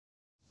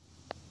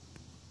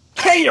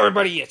Hey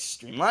everybody, it's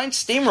Streamline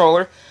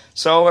Steamroller.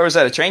 So I was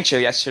at a train show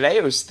yesterday.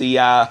 It was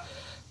the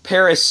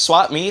Paris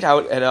swap meet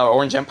out at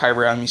Orange Empire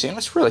Rail Museum.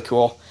 It's really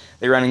cool.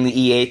 They're running the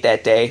E8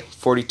 that day,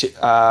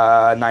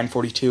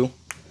 942.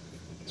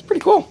 It's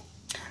pretty cool.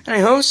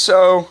 Anywho,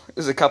 so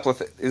there's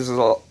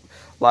a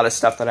lot of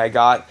stuff that I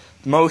got.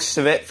 Most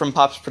of it from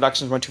Pops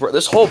Productions 124.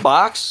 This whole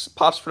box,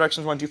 Pops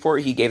Productions 124,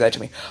 he gave that to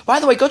me.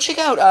 By the way, go check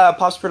out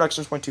Pops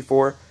Productions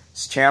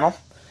 124's channel.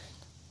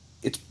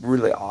 It's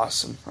really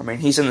awesome. I mean,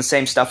 he's in the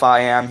same stuff I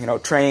am, you know,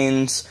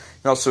 trains.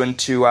 He's also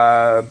into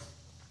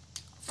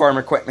farm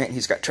equipment.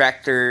 He's got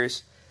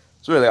tractors.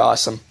 It's really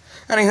awesome.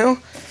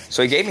 Anywho,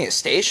 so he gave me a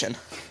station.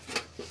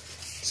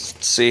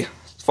 Let's see,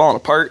 it's falling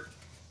apart.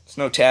 There's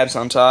no tabs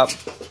on top.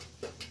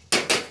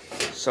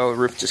 So the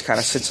roof just kind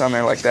of sits on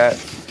there like that.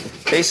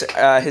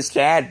 His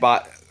dad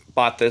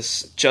bought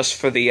this just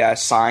for the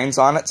signs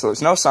on it, so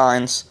there's no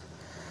signs.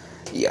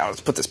 Yeah, let's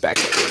put this back.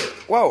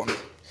 Whoa,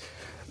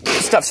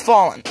 stuff's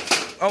falling.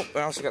 Oh,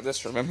 I also got this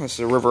from him. This is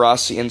a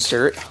Riverossi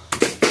insert.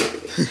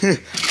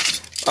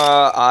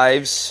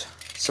 Ives.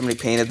 Somebody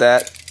painted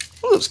that.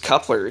 Oh, those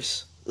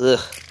couplers. Ugh.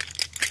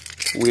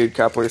 Weird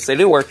couplers. They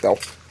do work, though.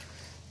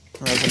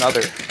 There's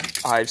another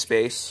Ives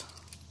base.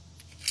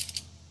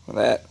 Look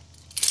at that.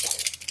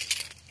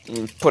 You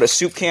can put a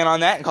soup can on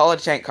that and call it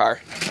a tank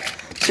car.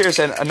 So here's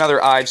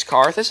another Ives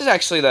car. This is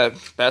actually the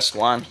best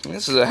one.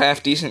 This is a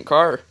half-decent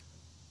car.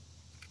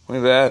 Look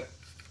at that.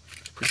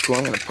 Pretty cool.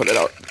 I'm going to put it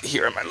out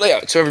here in my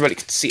layout so everybody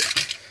can see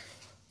it.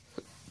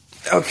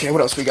 Okay,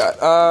 what else we got?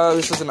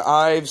 This is an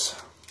Ives.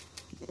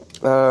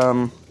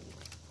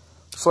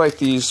 Looks like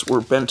these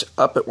were bent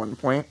up at one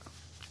point.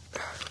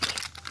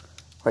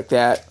 Like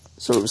that.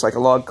 So it was like a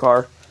log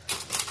car.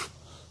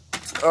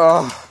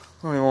 Oh,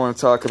 I don't even want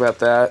to talk about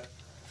that.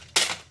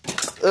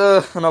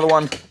 Another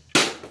one.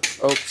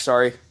 Oh,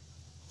 sorry.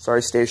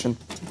 Sorry, station.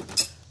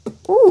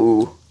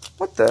 Ooh,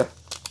 what the?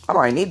 How do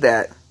I need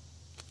that?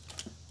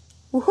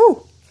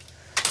 Woohoo!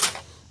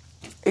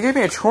 It gave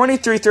me a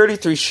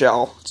 2333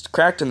 shell. It's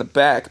cracked in the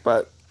back,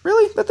 but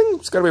really, that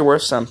thing's got to be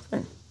worth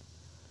something.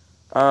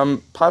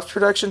 Pops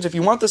Productions, if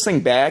you want this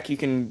thing back, you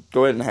can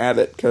go ahead and have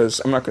it,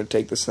 because I'm not going to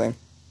take this thing,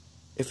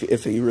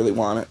 if you really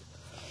want it.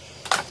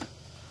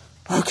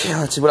 Okay,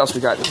 let's see what else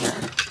we got in here.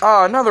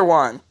 Oh, another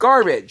one.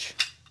 Garbage.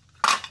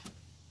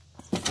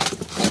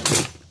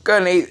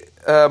 Got an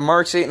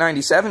Marks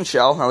 897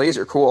 shell. Now, these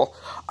are cool.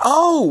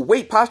 Oh,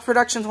 wait, Pops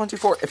Productions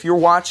 124. If you're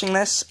watching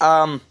this,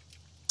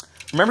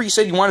 remember you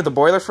said you wanted the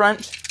boiler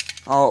front?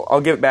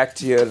 I'll give it back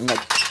to you at the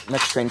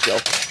next train show.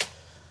 Let's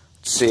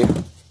see.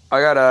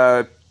 I got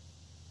a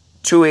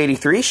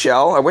 283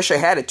 shell. I wish I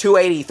had a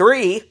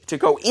 283 to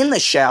go in the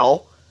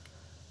shell.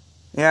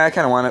 Yeah, I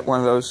kind of want one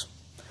of those.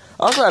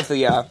 I also have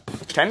the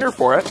tender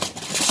for it.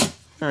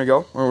 There we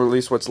go. Or at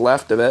least what's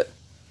left of it.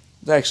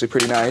 It's actually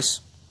pretty nice.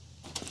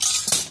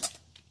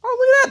 Oh,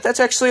 look at that. That's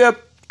actually a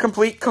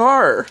complete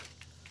car.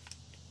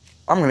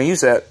 I'm going to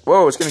use that.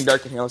 Whoa, it's getting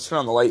dark in here. Let's turn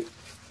on the light.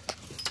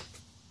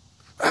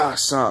 Well,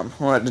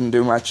 that didn't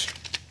do much.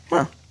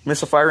 Well,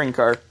 missile firing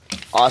car.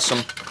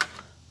 Awesome.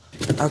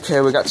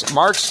 Okay, we got some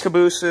Marks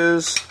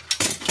cabooses.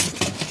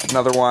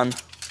 Another one.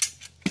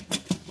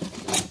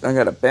 I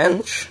got a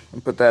bench.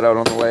 I'll put that out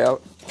on the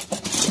layout.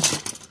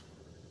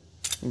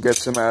 And get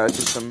some,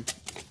 just some,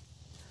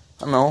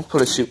 I don't know,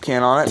 put a soup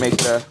can on it, make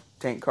the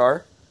tank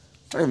car.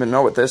 I don't even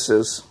know what this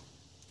is.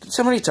 Did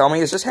somebody tell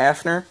me? Is this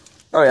Hafner?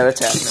 Oh yeah,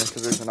 that's Hafner,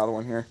 because there's another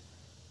one here.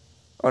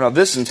 Oh no,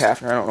 this isn't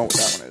Hafner. I don't know what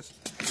that one is.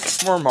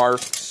 More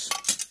Marks.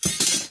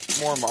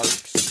 More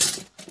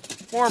Marks.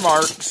 More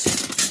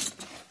Marks.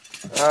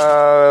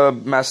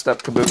 Messed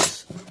up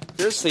caboose.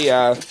 Here's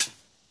the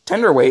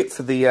tender weight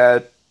for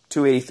the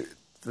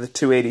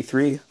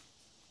 283.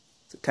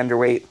 It's a tender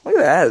weight. Look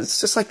at that. It's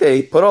just like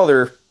they put all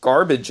their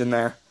garbage in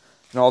there.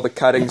 And all the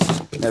cuttings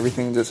and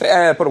everything. Just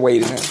put a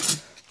weight in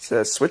it. It's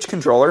a switch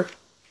controller.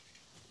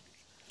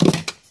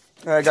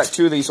 I got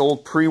two of these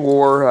old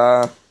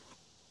pre-war,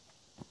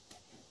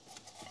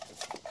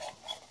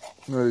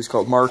 what are these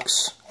called?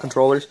 Marks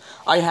controllers.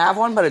 I have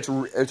one, but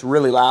it's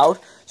really loud.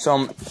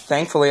 So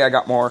thankfully I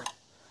got more.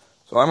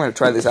 So I'm going to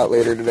try this out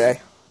later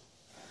today.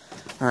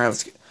 Alright,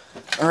 let's get...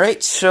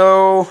 Alright,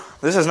 so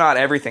this is not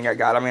everything I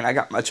got. I mean, I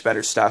got much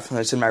better stuff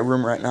that's in my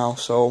room right now.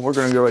 So we're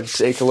going to go ahead and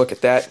take a look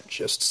at that in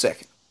just a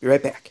second. Be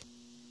right back.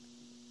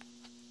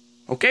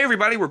 Okay,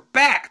 everybody, we're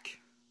back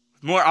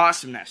with more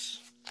awesomeness.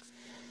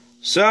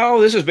 So,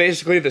 this is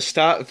basically the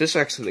stuff. This is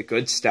actually the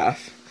good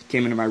stuff. It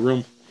came into my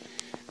room.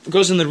 If it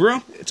goes in the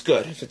room, it's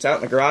good. If it's out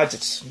in the garage,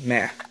 it's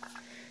meh.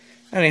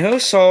 Anywho,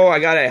 so I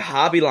got a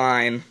Hobby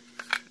Line.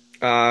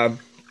 What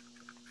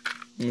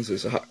is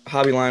this? A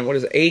Hobby Line, what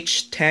is it?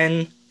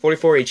 H1044,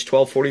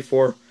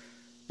 H1244. I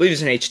believe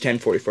it's an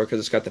H1044 because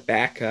it's got the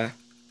back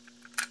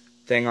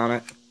thing on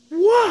it.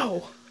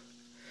 Whoa!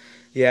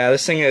 Yeah,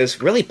 this thing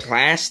is really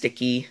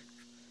plasticky.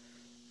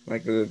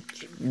 Like,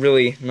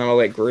 really not all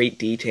that great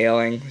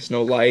detailing. There's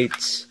no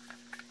lights.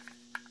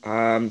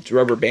 It's a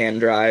rubber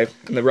band drive.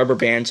 And the rubber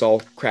band's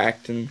all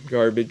cracked and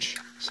garbage.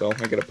 So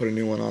I gotta put a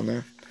new one on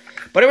there.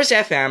 But it was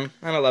FM,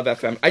 and I love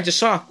FM. I just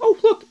saw, oh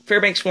look,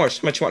 Fairbanks S'mores.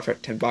 How much you want for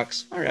it?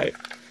 $10. Alright.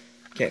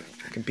 Can't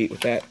compete with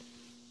that.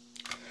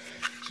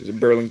 This is a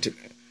Burlington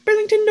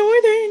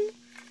Northern.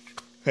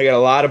 I got a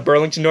lot of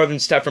Burlington Northern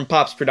stuff from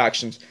Pops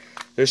Productions.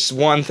 There's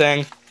one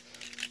thing.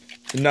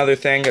 Another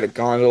thing. Got a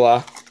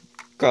gondola.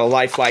 Got a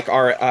lifelike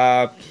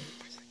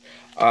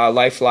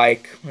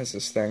lifelike, what is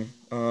this thing?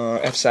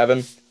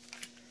 F7.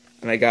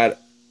 And I got,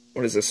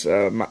 what is this?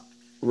 Mahano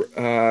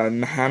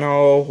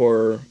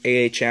or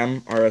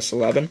AHM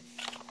RS11.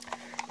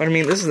 But I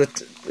mean, this is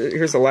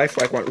here's the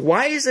lifelike one.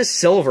 Why is this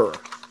silver?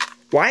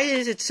 Why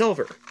is it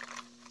silver?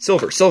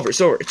 Silver.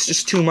 It's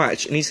just too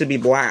much. It needs to be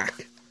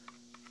black.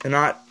 And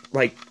not,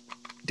 like,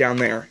 down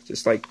there.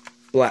 Just, like,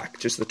 black.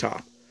 Just the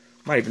top.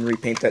 Might even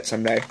repaint that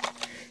someday.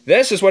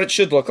 This is what it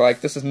should look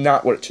like. This is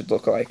not what it should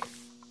look like.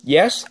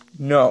 Yes,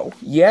 no.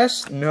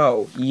 Yes,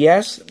 no.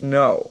 Yes,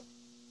 no.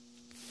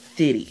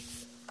 Diddy.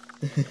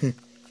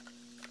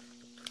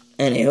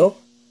 Anywho.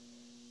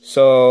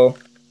 So,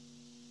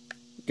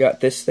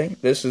 got this thing.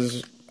 This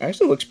is,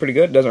 actually looks pretty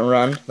good. Doesn't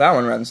run. That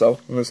one runs, though.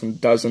 And this one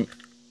doesn't.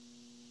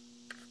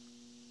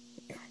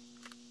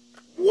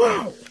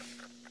 Wow.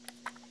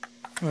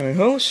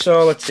 Anywho,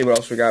 so let's see what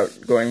else we got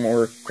going.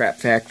 More crap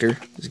factor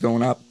is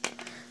going up.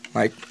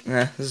 Like,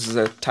 this is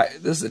a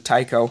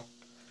Tyco.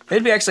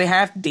 It'd be actually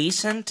half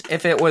decent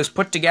if it was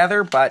put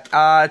together, but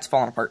it's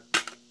falling apart.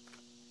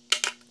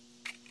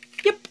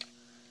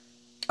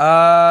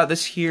 Yep.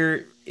 This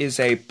here is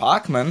a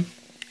Bachmann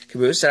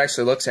caboose. It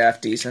actually looks half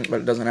decent,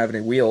 but it doesn't have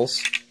any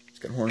wheels. It's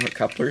got hornlet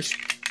couplers.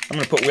 I'm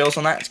gonna put wheels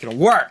on that. It's gonna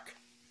work.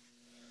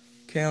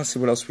 Okay, let's see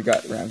what else we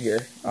got around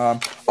here.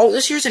 Oh,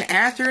 this here's an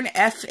Athearn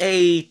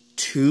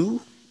FA2,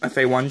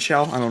 FA1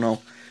 shell. I don't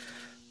know.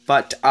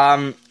 But,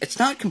 it's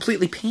not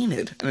completely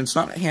painted, and it's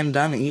not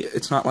hand-done,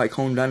 it's not, like,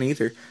 home-done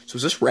either. So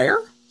is this rare?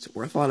 Is it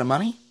worth a lot of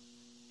money?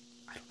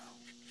 I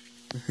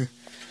don't know.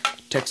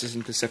 Texas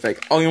and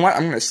Pacific. Oh, you know what?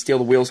 I'm gonna steal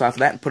the wheels off of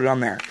that and put it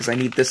on there, because I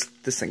need this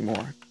thing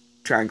more.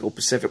 Triangle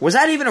Pacific. Was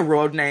that even a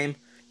road name?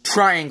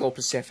 Triangle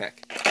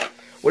Pacific.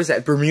 What is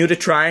that, Bermuda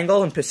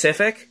Triangle and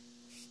Pacific?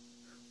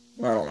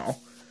 I don't know.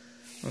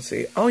 Let's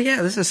see. Oh,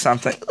 yeah, this is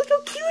something. Look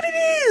how cute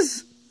it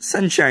is!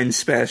 Sunshine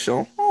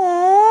Special.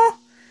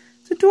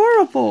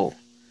 Adorable.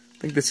 I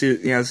think this here,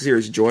 this here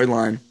is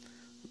Joyline.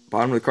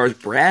 Bottom of the car is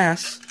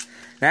brass.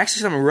 And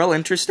actually, something real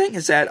interesting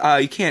is that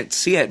you can't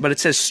see it, but it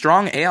says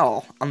Strong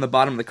Ale on the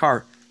bottom of the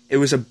car. It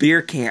was a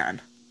beer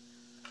can.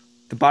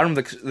 The bottom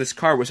of this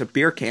car was a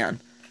beer can.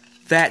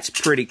 That's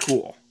pretty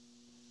cool.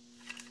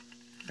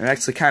 It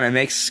actually kind of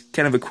makes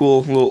kind of a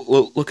cool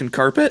little looking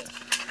carpet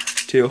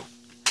too.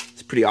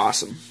 It's pretty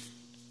awesome.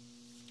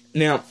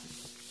 Now,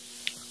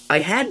 I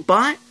had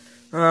bought.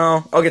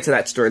 Oh, I'll get to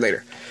that story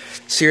later.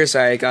 Serious,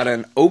 I got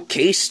an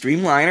OK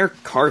Streamliner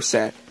car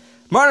set.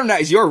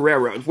 Modernize your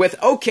railroad with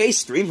OK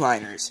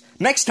Streamliners.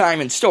 Next time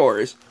in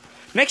stores.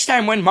 Next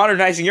time when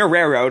modernizing your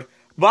railroad,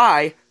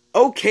 buy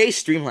OK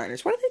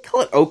Streamliners. Why do they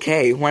call it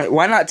OK?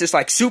 Why not just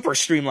like Super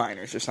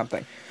Streamliners or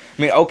something?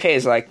 I mean, OK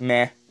is like,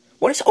 meh.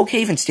 What does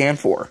OK even stand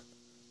for?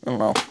 I don't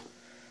know.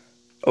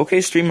 OK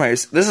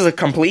Streamliners. This is a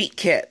complete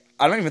kit.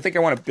 I don't even think I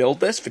want to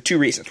build this for two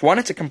reasons. One,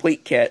 it's a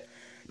complete kit.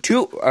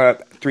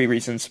 Three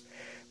reasons.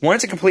 One,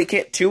 it's a complete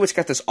kit. Two, it's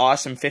got this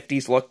awesome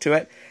 50s look to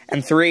it.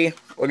 And three,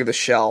 look at the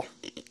shell.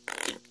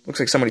 Looks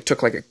like somebody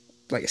took like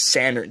a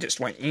sander and just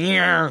went,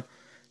 yeah,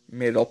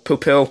 made it all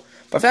poo-poo.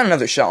 But I found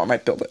another shell, I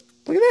might build it.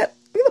 Look at that.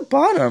 Look at the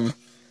bottom.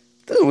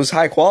 This was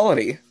high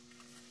quality.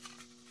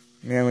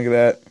 Man, look at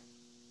that.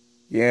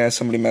 Yeah,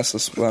 somebody messed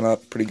this one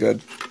up pretty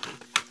good.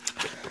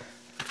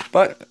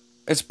 But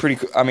it's pretty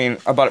cool. I mean,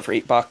 I bought it for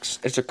 $8.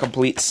 It's a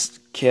complete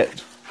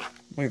kit.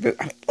 Look at that.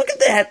 I mean, look at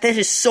that. That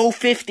is so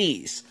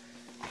 50s.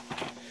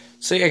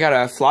 So yeah, I got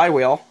a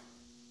flywheel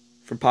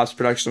from Pops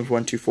Productions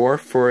 124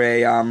 for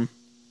a, I'm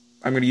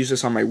going to use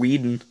this on my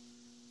Whedon,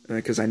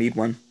 because I need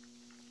one.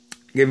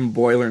 Give him a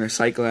boiler and a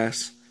sight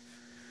glass.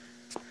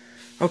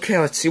 Okay,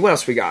 let's see, what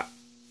else we got?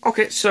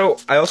 Okay, so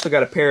I also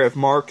got a pair of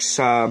Mark's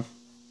 21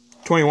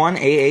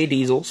 AA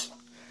diesels.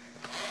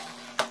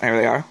 There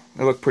they are.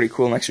 They look pretty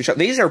cool next to each other.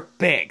 These are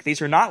big.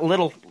 These are not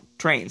little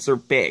trains. They're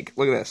big.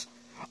 Look at this.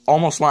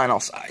 Almost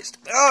Lionel sized.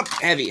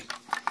 Heavy.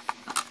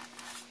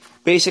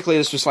 Basically,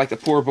 this was like the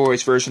poor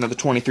boy's version of the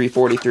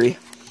 2343.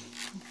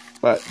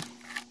 But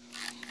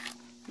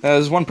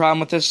there's one problem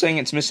with this thing.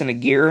 It's missing a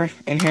gear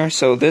in here,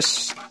 so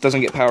this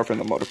doesn't get power from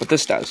the motor, but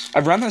this does.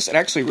 I've run this. It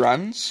actually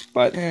runs,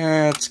 but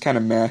it's kind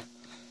of meh.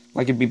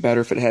 Like, it'd be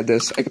better if it had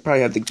this. I could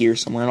probably have the gear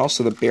somewhere, and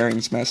also the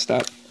bearing's messed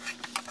up.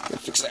 Gotta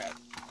fix that.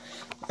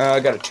 I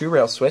got a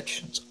 2-rail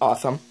switch. It's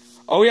awesome.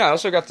 Oh, yeah, I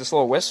also got this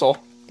little whistle.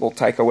 Little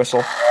Tyco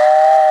whistle.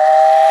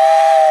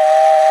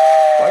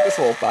 I like this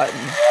little button.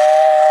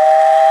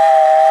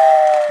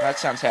 That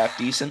sounds half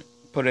decent.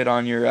 Put it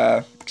on your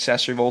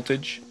accessory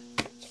voltage.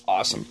 It's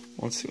awesome.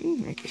 Let's see.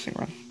 Make this thing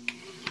run.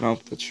 No,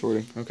 that's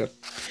shorting. Okay.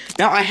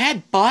 Now, I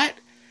had bought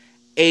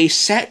a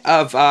set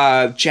of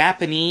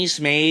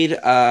Japanese-made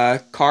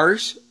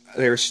cars.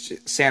 They're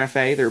Santa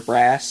Fe. They're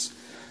brass.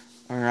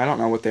 Or I don't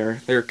know what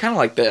they're. They're kind of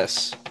like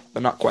this,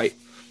 but not quite.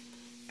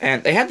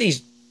 And they had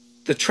these.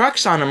 The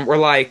trucks on them were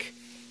like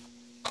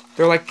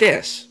they're like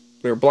this.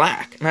 They're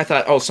black. And I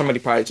thought, oh, somebody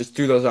probably just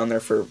threw those on there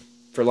for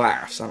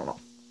laughs. I don't know.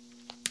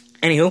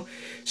 Anywho,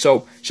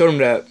 so showed them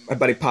to my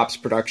buddy Pop's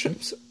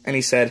Productions, and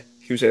he said,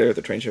 he was there at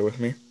the train show with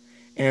me,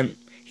 and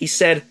he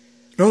said,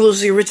 no,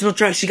 those are the original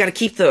trucks, you gotta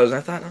keep those. And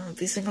I thought, oh,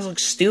 these things look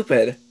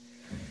stupid.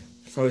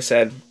 So I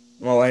said,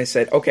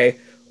 okay,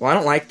 well, I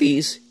don't like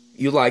these,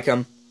 you like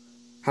them,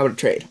 how about a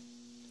trade?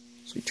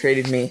 So he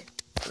traded me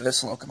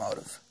this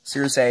locomotive. So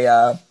here's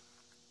a,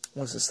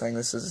 what's this thing?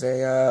 This is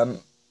a,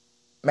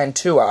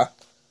 Mantua,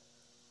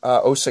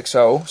 060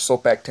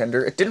 slopeback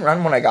tender. It didn't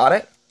run when I got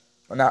it.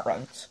 Well, not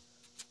runs.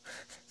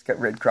 It's got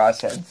red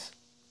crossheads.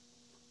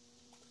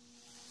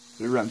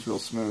 It runs real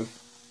smooth.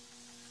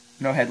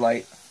 No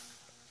headlight.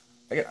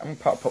 I'm gonna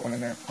probably put one in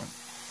there.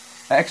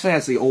 It actually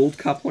has the old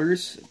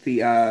couplers,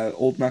 the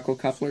old knuckle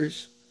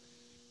couplers.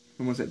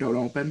 The ones that don't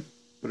open,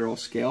 but are all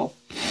scale.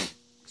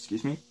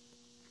 Excuse me.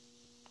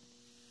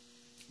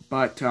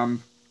 But, I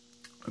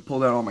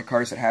pulled out all my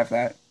cars that have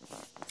that.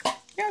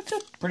 Yeah, it's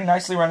a pretty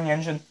nicely running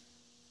engine.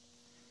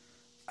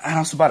 I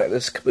also bought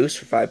this caboose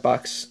for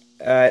 $5.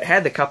 It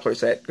had the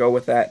couplers that go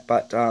with that,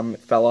 but it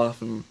fell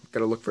off and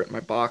gotta look for it in my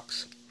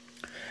box.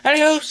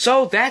 Anywho,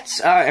 so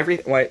that's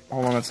everything. Wait,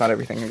 hold on, that's not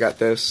everything. I got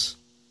this.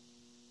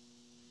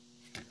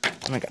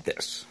 And I got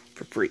this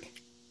for free.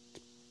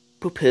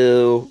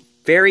 Poo-poo.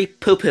 Very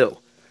poo-poo.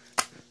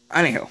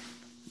 Anywho,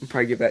 I'll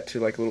probably give that to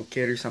like a little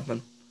kid or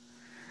something.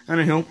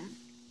 Anywho,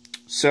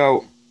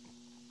 so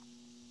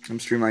I'm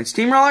Streamline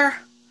Steamroller.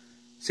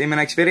 See you in my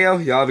next video.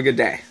 Y'all have a good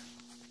day.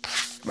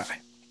 Bye.